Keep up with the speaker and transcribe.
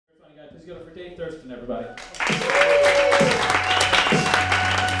Let's go for Dave Thurston, everybody.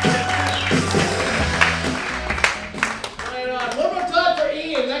 Right on. One more time for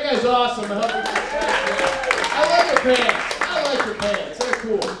Ian. That guy's awesome. I love your pants. I like your pants. They're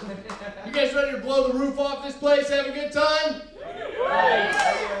cool. You guys ready to blow the roof off this place? Have a good time?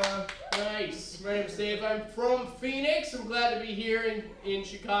 Nice. Nice. My name's Dave. I'm from Phoenix. I'm glad to be here in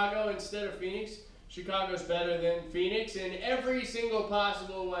Chicago instead of Phoenix. Chicago's better than Phoenix in every single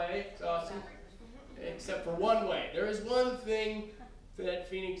possible way. It's awesome. Except for one way. There is one thing that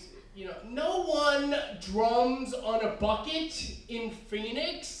Phoenix, you know, no one drums on a bucket in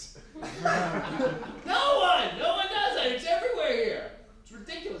Phoenix. No one does that. It's everywhere here. It's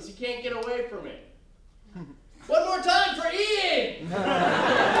ridiculous. You can't get away from it. One more time for Ian.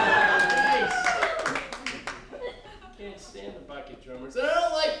 Nice. Can't stand the bucket drummers. And I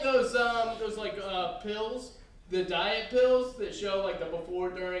don't like those pills, the diet pills that show like the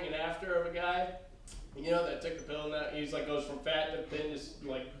before, during, and after of a guy. You know, that took a pill and that he's like goes from fat to thin to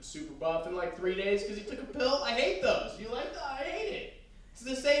like super buff in like 3 days because he took a pill. I hate those. You like that? I hate it. It's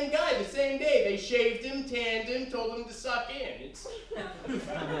the same guy, the same day. They shaved him, tanned him, told him to suck in. It's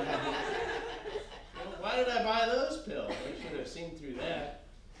why did I buy those pills? I should have seen through that.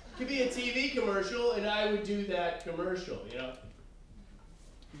 It could be a TV commercial, and I would do that commercial, you know.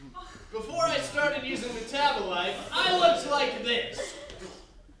 Before I started using Metabolite, I looked like this.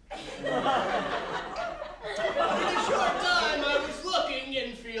 In a short time, I was looking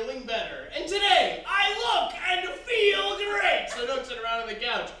and feeling better. And today, I look and feel great. So don't sit around on the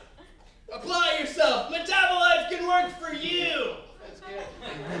couch. Apply yourself. Metabolite can work for you. That's good.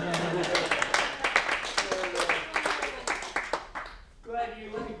 Glad you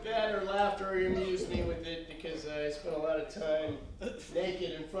liked that or laughed or amused me with it because I spent a lot of time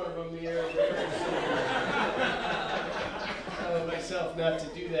naked in front of a mirror. I tell myself not to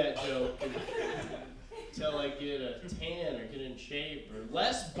do that joke until I get a tan or get in shape or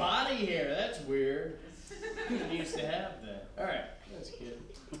less body hair. That's weird. I used to have that. All right, that's good.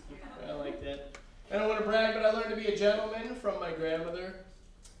 I like that. I don't want to brag, but I learned to be a gentleman from my grandmother.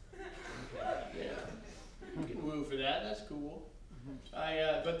 Yeah, you can woo for that. That's cool.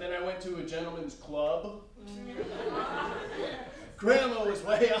 But then I went to a gentleman's club. Grandma was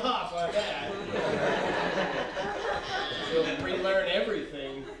way off on that. So relearn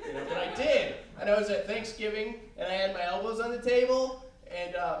everything, you know, but I did. And I was at Thanksgiving, and I had my elbows on the table,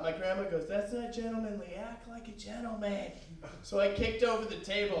 and my grandma goes, "That's not gentlemanly, act like a gentleman." So I kicked over the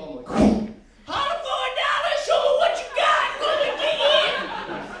table, I'm like, $104, show me what you got, gonna get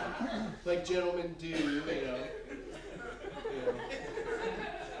in. Like gentlemen do, you know.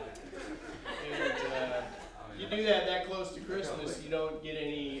 You do that close to Christmas, you don't get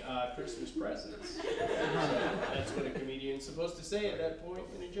any Christmas presents. So that's what a comedian's supposed to say at that point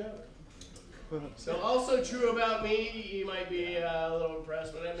in a joke. So also true about me, you might be a little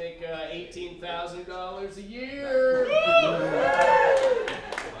impressed, but I make $18,000 a year. A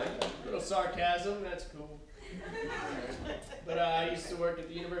little sarcasm, that's cool. But I used to work at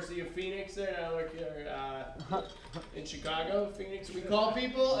the University of Phoenix there, and I work here in Chicago, Phoenix. We call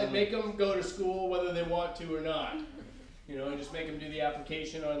people and make them go to school whether they want to or not. You know, and just make them do the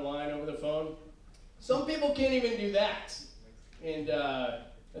application online over the phone. Some people can't even do that. And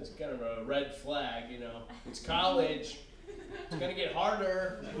that's kind of a red flag, you know. It's college. It's going to get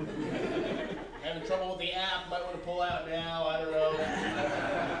harder. Having trouble with the app, might want to pull out now, I don't know.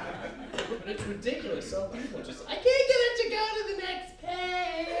 But it's ridiculous. Some people just, I can't get it to go to the next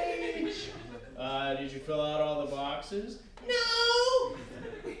page. Did you fill out all the boxes? No!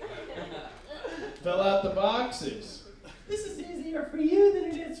 Fill out the boxes. This is easier for you than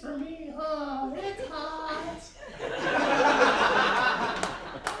it is for me, huh? It's hot.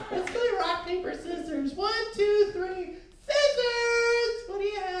 Let's play rock, paper, scissors. 1, 2, 3, scissors! What do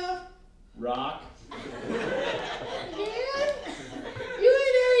you have? Rock. Yeah? You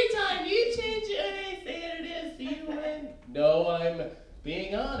win every time. You change it and I say it is, so you win. No, I'm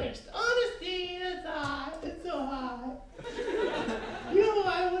being honest. Honesty is hot. It's so hot. You know who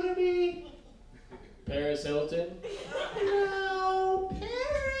I want to be? Paris Hilton? No,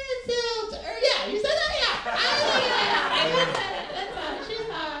 Paris Hilton. Yeah, you said that? Yeah. I said it. That's hot. She's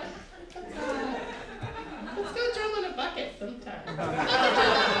hot. That's hot. Let's go drum on a bucket sometime.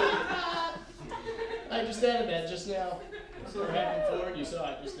 I just added that just now. So we're having forward, you saw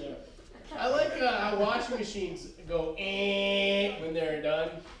it just there. I like how washing machines go when they're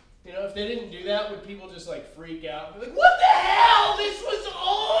done. You know, if they didn't do that, would people just like freak out? Be like, what the hell? This was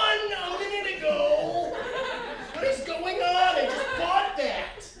on a minute ago. What is going on? I just bought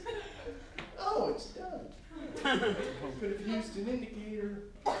that. Oh, it's done. Could have used an indicator.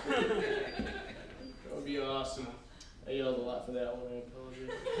 lot for that one. I apologize.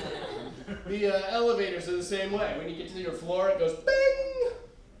 The elevators are the same way. When you get to your floor, it goes bing.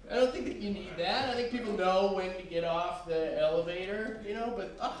 I don't think that you need that. I think people know when to get off the elevator, you know.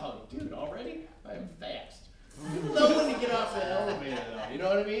 But oh, dude, already? I'm fast. People know when to get off the elevator, though. You know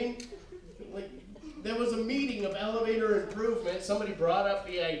what I mean? Like, there was a meeting of elevator improvement. Somebody brought up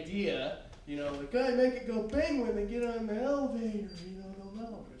the idea, you know, like, hey, make it go bing when they get on the elevator. You know, they'll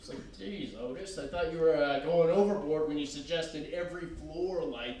know. It's like, geez, Otis, I thought you were going overboard when you suggested every floor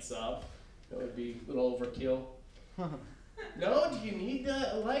lights up. That would be a little overkill. No, do you need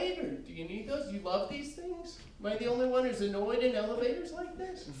a light, or do you need those? Do you love these things? Am I the only one who's annoyed in elevators like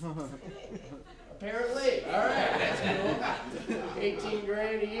this? Apparently. All right, that's cool. 18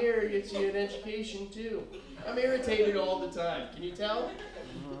 grand a year gets you an education, too. I'm irritated all the time. Can you tell?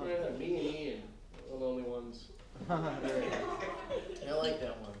 Me and Ian are the only ones. I like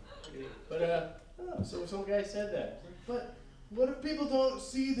that one. But, oh, so some guy said that. But what if people don't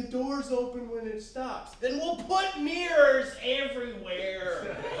see the doors open when it stops? Then we'll put mirrors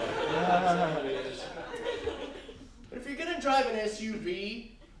everywhere. But if you're going to drive an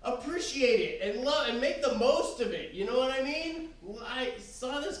SUV, appreciate it and make the most of it. You know what I mean? I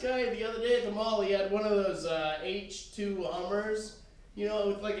saw this guy the other day at the mall. He had one of those H2 Hummers, you know,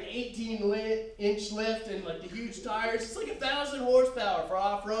 with like an 18-inch lift and like the huge tires. It's like 1,000 horsepower for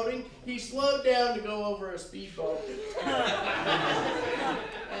off-roading. He slowed down to go over a speed bump. That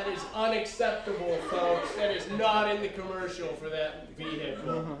is unacceptable, folks. That is not in the commercial for that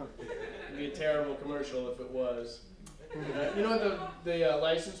vehicle. It'd be a terrible commercial if it was. You know what the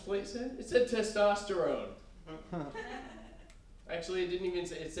license plate said? It said testosterone. Actually, it didn't even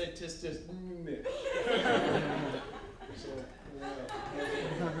say, it said testosterone.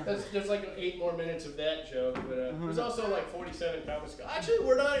 There's like 8 more minutes of that joke, but there's also like 47 comments. Actually,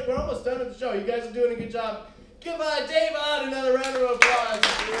 we're almost done with the show. You guys are doing a good job. Give Dave Ott another round of applause.